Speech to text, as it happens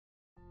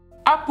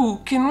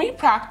Appu, can we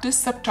practice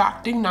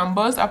subtracting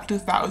numbers up to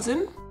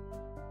 1,000?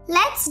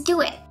 Let's do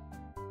it.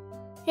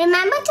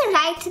 Remember to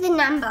write the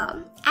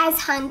number as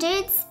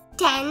hundreds,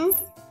 tens,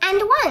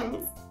 and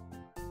ones.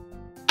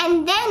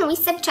 And then we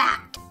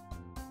subtract.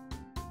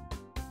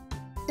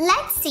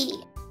 Let's see,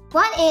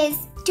 what is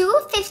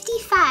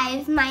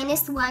 255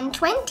 minus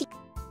 120?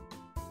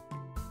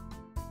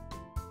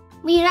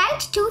 We write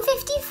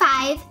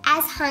 255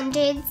 as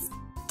hundreds,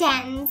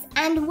 tens,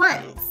 and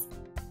ones,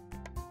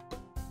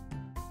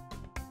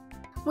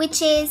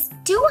 which is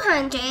 2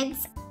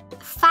 hundreds,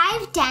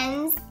 5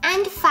 tens,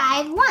 and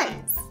 5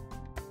 ones.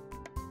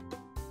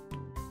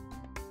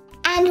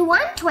 And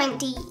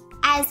 120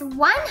 as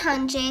 1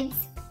 hundreds,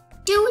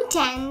 2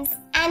 tens,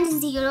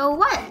 and 0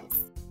 ones.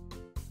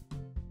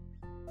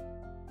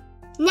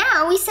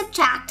 Now we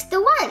subtract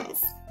the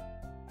ones.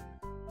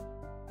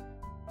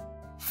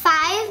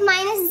 5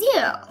 minus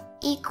 0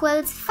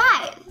 equals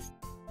 5.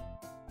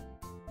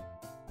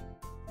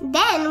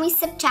 Then we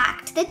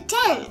subtract the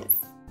tens.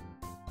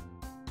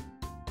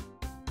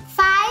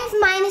 5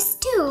 minus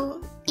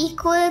 2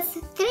 equals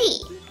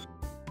 3.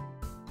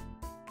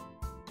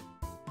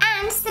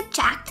 And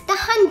subtract the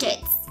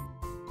hundreds.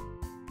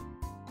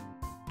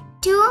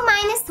 2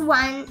 minus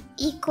 1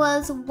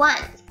 equals 1.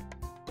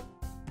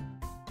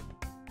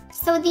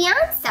 So the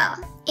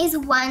answer is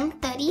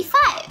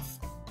 135.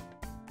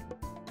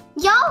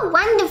 You're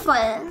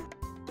wonderful!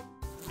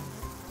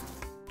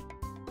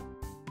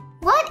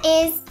 What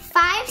is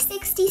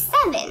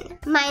 567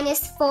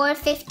 minus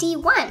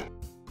 451?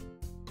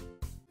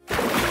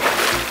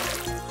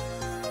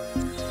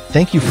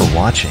 Thank you for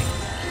watching.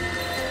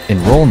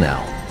 Enroll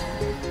now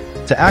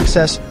to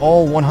access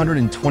all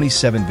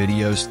 127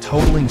 videos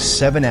totaling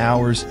 7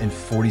 hours and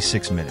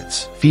 46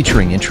 minutes,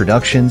 featuring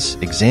introductions,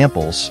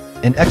 examples,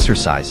 and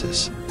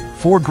exercises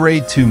for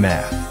Grade 2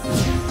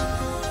 Math.